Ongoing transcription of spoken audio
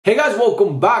Hey guys,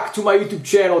 welcome back to my YouTube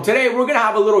channel. Today we're going to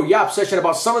have a little yap session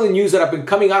about some of the news that have been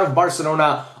coming out of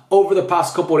Barcelona over the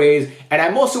past couple of days. And I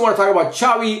mostly want to talk about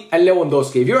Xavi and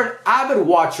Lewandowski. If you're an avid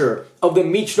watcher of the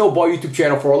Meech No Ball YouTube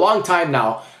channel for a long time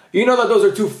now, you know that those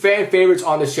are two fan favorites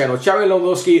on this channel. Xavi and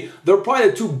Lewandowski, they're probably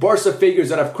the two Barca figures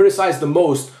that I've criticized the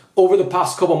most over the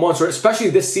past couple months, or especially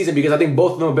this season, because I think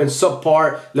both of them have been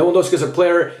subpar. Lewandowski as a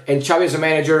player and Xavi as a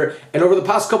manager. And over the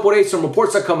past couple of days, some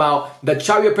reports have come out that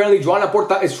Xavi apparently, Joan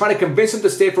Laporta is trying to convince him to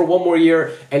stay for one more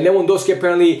year, and Lewandowski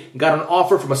apparently got an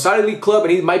offer from a Saudi League club,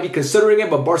 and he might be considering it,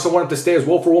 but Barca wanted to stay as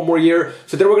well for one more year.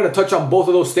 So then we're going to touch on both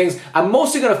of those things. I'm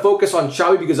mostly going to focus on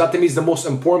Xavi because that to me is the most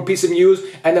important piece of news,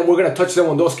 and then we're going to touch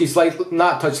Lewandowski slightly,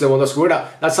 not touch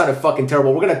Lewandowski, that sounded fucking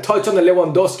terrible. We're going to touch on the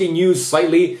Lewandowski news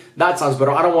slightly. That sounds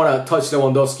better. I don't want to touch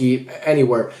Lewandowski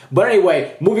anywhere. But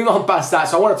anyway, moving on past that.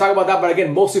 So I want to talk about that, but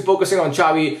again, mostly focusing on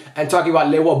Xavi and talking about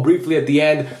Lewa briefly at the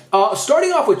end.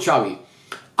 Starting off with Xavi.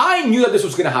 I knew that this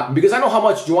was going to happen because I know how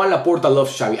much Joan Laporta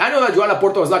loves Xavi. I know that Joan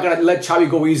Laporta was not going to let Xavi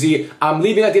go easy. I'm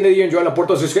leaving at the end of the year, and Joan Laporta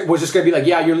was just going to be like,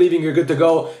 yeah, you're leaving, you're good to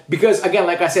go. Because again,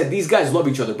 like I said, these guys love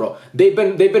each other, bro. They've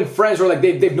been friends, or like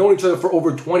they've known each other for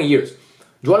over 20 years.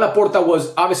 Joan Laporta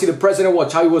was obviously the president while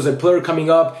Xavi was a player coming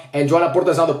up, and Joan Laporta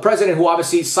is now the president who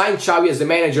obviously signed Xavi as the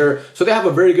manager. So they have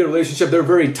a very good relationship. They're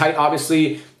very tight,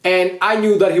 obviously. And I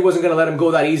knew that he wasn't going to let him go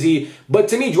that easy. But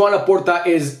to me, Joan Laporta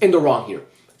is in the wrong here.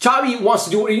 Xavi wants to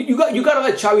do what you got to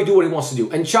let Xavi do what he wants to do.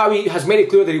 And Xavi has made it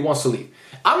clear that he wants to leave.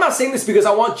 I'm not saying this because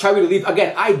I want Xavi to leave.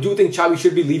 Again, I do think Xavi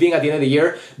should be leaving at the end of the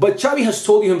year, but Xavi has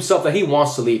told you himself that he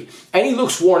wants to leave. And he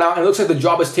looks worn out, and it looks like the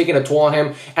job has taken a toll on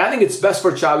him. And I think it's best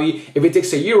for Xavi if he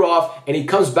takes a year off and he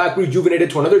comes back rejuvenated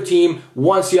to another team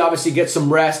once he obviously gets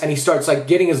some rest and he starts like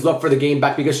getting his love for the game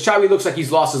back, because Xavi looks like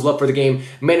he's lost his love for the game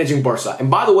managing Barca.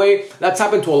 And by the way, that's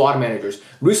happened to a lot of managers.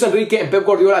 Luis Enrique and Pep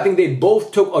Guardiola, I think they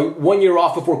both took a 1 year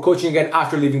off before coaching again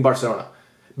after leaving Barcelona.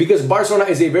 Because Barcelona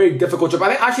is a very difficult job.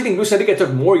 I actually think Luis Enrique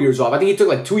took more years off. I think he took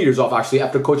like 2 years off actually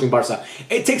after coaching Barca.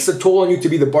 It takes a toll on you to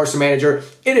be the Barca manager.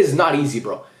 It is not easy,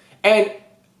 bro. And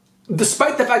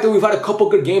despite the fact that we've had a couple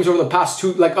good games over the past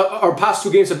two, like our past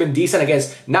two games have been decent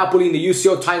against Napoli in the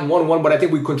UCL, tying 1-1, but I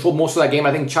think we controlled most of that game.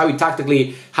 I think Xavi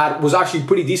tactically was actually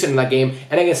pretty decent in that game.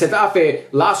 And against Getafe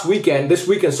this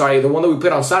weekend, the one that we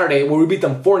played on Saturday, where we beat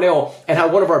them 4-0 and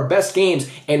had one of our best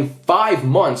games in 5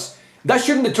 months. That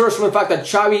shouldn't deter us from the fact that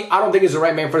Xavi, I don't think, is the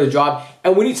right man for the job,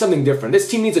 and we need something different. This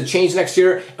team needs a change next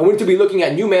year, and we need to be looking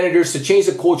at new managers to change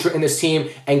the culture in this team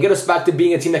and get us back to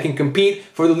being a team that can compete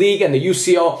for the league and the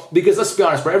UCL. Because let's be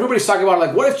honest, bro, everybody's talking about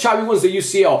like, what if Xavi wins the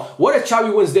UCL? What if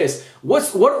Xavi wins this?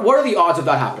 What are the odds of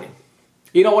that happening?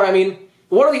 You know what I mean?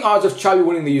 What are the odds of Xavi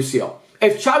winning the UCL?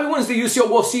 If Xavi wins the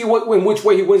UCL, we'll see in which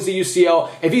way he wins the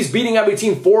UCL. If he's beating every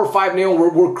team 4 or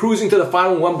 5-0, we're cruising to the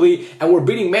final in Wembley, and we're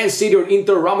beating Man City or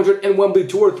Inter, Real Madrid in Wembley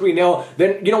 2 or 3-0,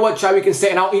 then you know what, Xavi can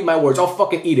say, and I'll eat my words. I'll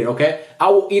fucking eat it, okay? I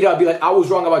will eat it. I'll be like, I was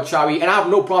wrong about Xavi, and I have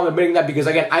no problem admitting that because,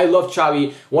 again, I love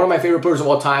Xavi, one of my favorite players of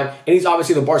all time, and he's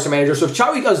obviously the Barca manager. So if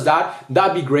Xavi does that,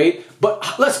 that'd be great.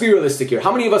 But let's be realistic here.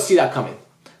 How many of us see that coming?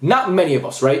 Not many of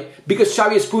us, right? Because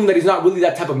Xavi has proven that he's not really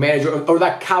that type of manager or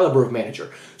that caliber of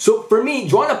manager. So for me,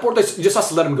 Joan Laporta just has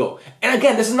to let him go. And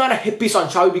again, this is not a hit piece on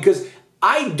Xavi because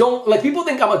I don't, like, people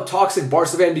think I'm a toxic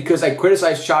Barca fan because I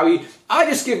criticize Xavi. I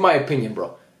just give my opinion,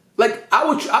 bro. Like,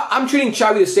 I'm treating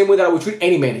Xavi the same way that I would treat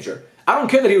any manager. I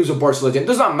don't care that he was a Barca legend. It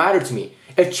does not matter to me.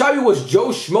 If Xavi was Joe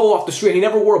Schmo off the street and he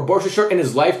never wore a Barca shirt in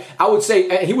his life, I would say,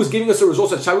 and he was giving us the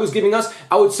results that Xavi was giving us,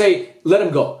 I would say, let him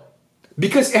go.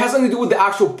 Because it has nothing to do with the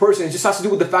actual person. It just has to do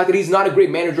with the fact that he's not a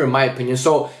great manager, in my opinion.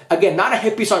 So, again, not a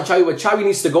hit piece on Xavi, but Xavi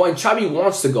needs to go, and Xavi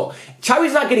wants to go.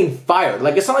 Xavi's not getting fired.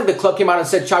 Like, it's not like the club came out and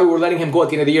said, Xavi, we're letting him go at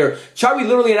the end of the year. Xavi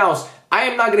literally announced, I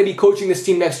am not going to be coaching this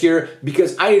team next year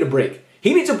because I need a break.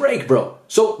 He needs a break, bro.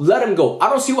 So let him go. I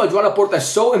don't see why Joan Laporta is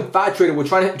so infatuated with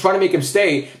trying to make him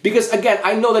stay. Because, again,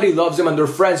 I know that he loves him and they're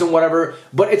friends and whatever,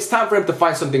 but it's time for him to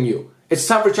find something new. It's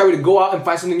time for Xavi to go out and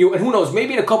find something new. And who knows,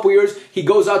 maybe in a couple years, he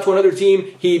goes out to another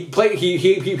team. He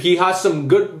has some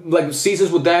good like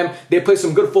seasons with them. They play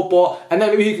some good football. And then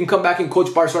maybe he can come back and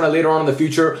coach Barcelona later on in the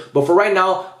future. But for right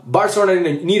now, Barcelona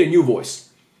need a new voice.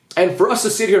 And for us to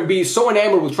sit here and be so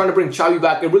enamored with trying to bring Xavi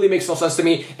back, it really makes no sense to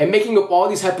me. And making up all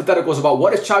these hypotheticals about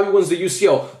what if Xavi wins the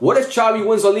UCL? What if Xavi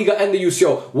wins La Liga and the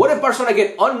UCL? What if Barcelona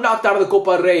get unknocked out of the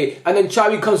Copa del Rey and then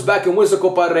Xavi comes back and wins the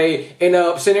Copa del Rey in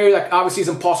a scenario that obviously is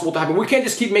impossible to happen? We can't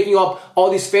just keep making up all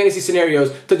these fantasy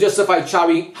scenarios to justify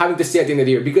Xavi having to stay at the end of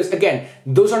the year. Because again,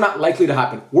 those are not likely to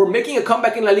happen. We're making a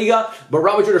comeback in La Liga, but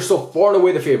Real Madrid are still far and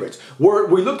away the favorites.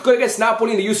 We looked good against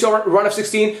Napoli in the UCL run of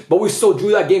 16, but we still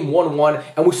drew that game 1-1,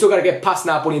 and we still got to get past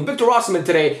Napoli. And Victor Osimhen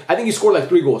today, I think he scored like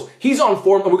 3 goals. He's on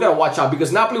form, and we got to watch out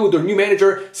because Napoli with their new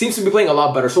manager seems to be playing a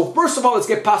lot better. So first of all, let's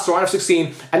get past the round of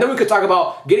 16, and then we could talk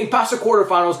about getting past the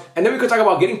quarterfinals, and then we could talk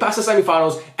about getting past the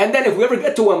semifinals, and then if we ever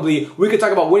get to Wembley, we could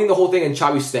talk about winning the whole thing and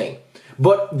Xavi staying.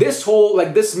 But this whole,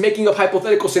 like this making up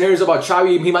hypothetical scenarios about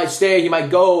Xavi, he might stay, he might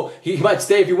go, he might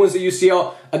stay if he wins the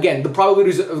UCL. Again, the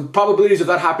probabilities of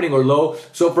that happening are low.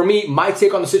 So for me, my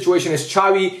take on the situation is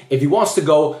Xavi, if he wants to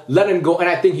go, let him go, and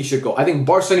I think he should go. I think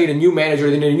Barca need a new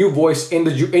manager, they need a new voice in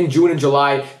June and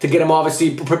July to get him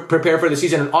obviously prepared for the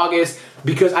season in August,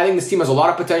 because I think this team has a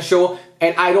lot of potential.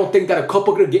 And I don't think that a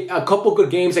couple good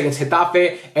games against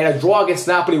Getafe and a draw against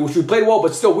Napoli, which we played well,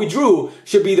 but still we drew,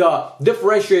 should be the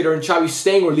differentiator in Xavi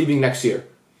staying or leaving next year.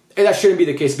 And that shouldn't be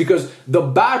the case because the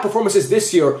bad performances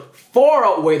this year far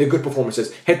outweigh the good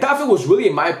performances. Getafe was really,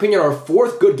 in my opinion, our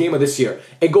 4th good game of this year.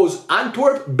 It goes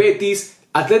Antwerp, Betis,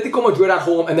 Atletico Madrid at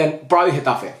home, and then probably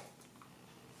Getafe.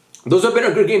 Those have been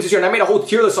our good games this year. And I made a whole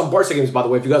tier list on Barca games, by the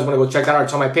way. If you guys want to go check that out,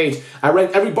 it's on my page. I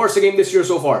ranked every Barca game this year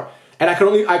so far. And I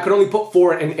could only put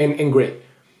 4 in great.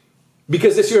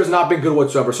 Because this year has not been good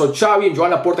whatsoever. So Xavi and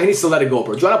Joan Laporta, he needs to let it go,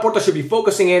 bro. Joan Laporta should be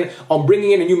focusing in on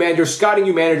bringing in a new manager, scouting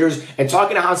new managers, and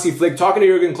talking to Hansi Flick, talking to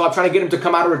Jurgen Klopp, trying to get him to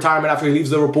come out of retirement after he leaves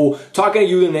Liverpool, talking to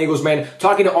Julian Nagelsmann,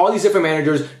 talking to all these different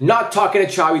managers, not talking to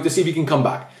Xavi to see if he can come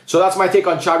back. So that's my take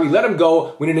on Xavi. Let him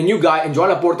go. We need a new guy. And Joan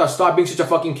Laporta, stop being such a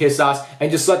fucking kiss ass and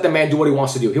just let the man do what he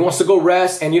wants to do. He wants to go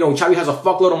rest. And, you know, Xavi has a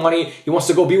fuckload of money. He wants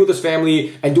to go be with his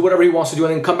family and do whatever he wants to do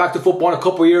and then come back to football in a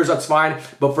couple of years. That's fine.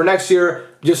 But for next year,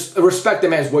 just respect the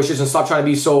man's wishes and stop trying to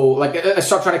be so, like,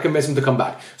 stop trying to convince him to come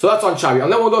back. So that's on Xavi. On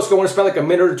Lewandowski, I want to spend like a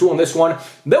minute or two on this one.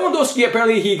 Lewandowski,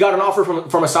 apparently he got an offer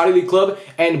from a Saudi league club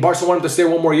and Barca wanted him to stay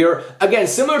 1 more year. Again,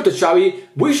 similar to Xavi,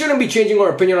 we shouldn't be changing our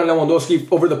opinion on Lewandowski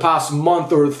over the past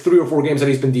month or 3 or 4 games that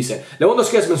he's been decent.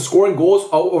 Lewandowski has been scoring goals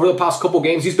over the past couple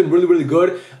games. He's been really, really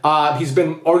good. He's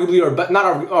been arguably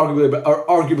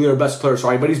our best player,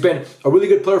 sorry, but he's been a really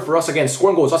good player for us. Again,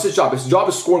 scoring goals. That's his job. His job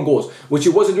is scoring goals, which he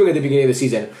wasn't doing at the beginning of the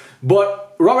season.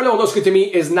 But Robert Lewandowski to me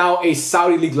is now a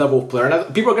Saudi league level player,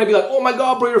 and people are gonna be like, "Oh my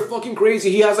God, bro, you're fucking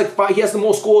crazy." He has he has the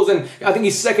most goals, and I think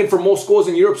he's second for most goals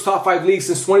in Europe's top 5 leagues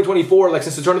since 2024, like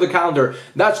since the turn of the calendar.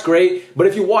 That's great, but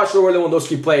if you watch Robert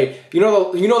Lewandowski play, you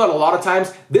know that a lot of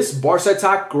times this Barca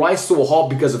attack grinds to a halt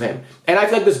because of him. And I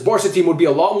feel like this Barca team would be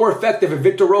a lot more effective if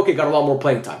Victor Roque got a lot more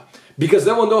playing time, because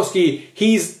Lewandowski,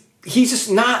 he's just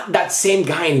not that same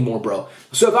guy anymore, bro.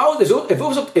 So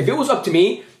if it was up to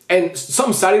me, and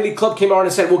some Saudi league club came around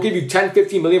and said, we'll give you 10,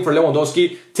 15 million for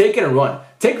Lewandowski, take it and run.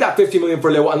 Take that 50 million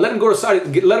for Lewa and let him go to Saudi.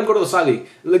 Let him go to the Saudi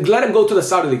league. Let him go to the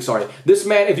Saudi league. Sorry, this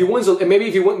man, if he wins, maybe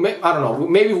if he win, I don't know.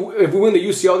 Maybe if we win the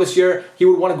UCL this year, he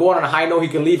would want to go out on a high note. He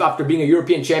can leave after being a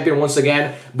European champion once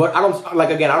again. But I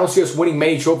don't see us winning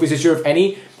many trophies this year, if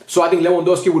any. So I think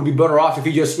Lewandowski would be better off if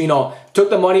he just, took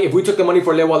the money. If we took the money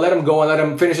for Lewa, let him go and let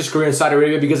him finish his career in Saudi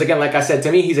Arabia. Because again, like I said,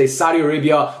 to me, he's a Saudi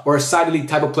Arabia or a Saudi league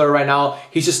type of player right now.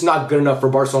 He's just not good enough for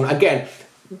Barcelona. Again,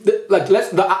 what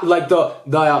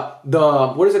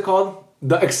is it called?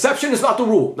 The exception is not the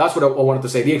rule. That's what I wanted to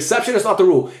say. The exception is not the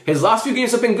rule. His last few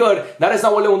games have been good. That is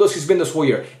not what Lewandowski's been this whole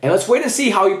year. And let's wait and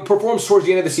see how he performs towards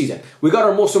the end of the season. We got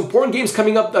our most important games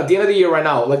coming up at the end of the year right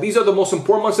now. Like, these are the most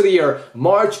important months of the year.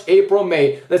 March, April,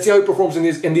 May. Let's see how he performs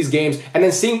in these games. And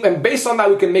then based on that,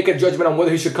 we can make a judgment on whether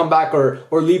he should come back or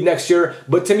leave next year.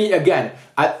 But to me, again,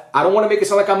 I don't want to make it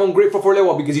sound like I'm ungrateful for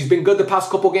Lewa, because he's been good the past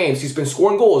couple games. He's been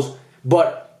scoring goals.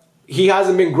 But he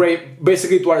hasn't been great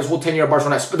basically throughout his whole tenure at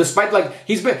Barcelona. Despite,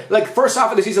 he's been, first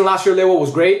half of the season last year, Lewa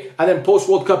was great. And then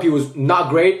post-World Cup, he was not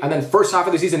great. And then first half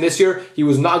of the season this year, he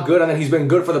was not good. And then he's been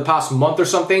good for the past month or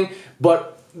something.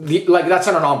 But, that's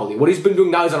an anomaly. What he's been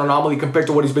doing now is an anomaly compared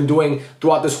to what he's been doing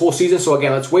throughout this whole season. So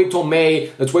again, let's wait till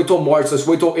May. Let's wait till March. Let's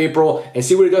wait till April and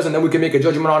see what he does. And then we can make a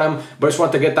judgment on him. But I just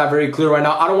want to get that very clear right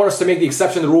now. I don't want us to make the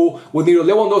exception to the rule with neither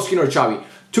Lewandowski nor Xavi.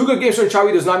 2 good games from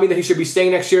Xavi does not mean that he should be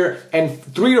staying next year, and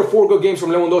 3 or 4 good games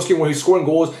from Lewandowski where he's scoring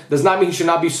goals does not mean he should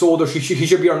not be sold or he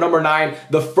should be our number 9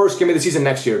 the first game of the season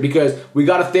next year, because we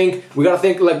gotta think, we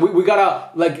gotta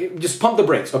just pump the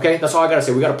brakes, okay? That's all I gotta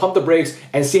say. We gotta pump the brakes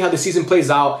and see how the season plays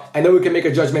out, and then we can make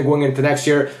a judgment going into next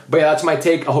year. But yeah, that's my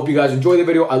take. I hope you guys enjoy the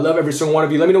video. I love every single one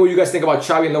of you. Let me know what you guys think about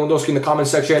Xavi and Lewandowski in the comment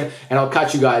section, and I'll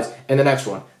catch you guys in the next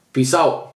one. Peace out.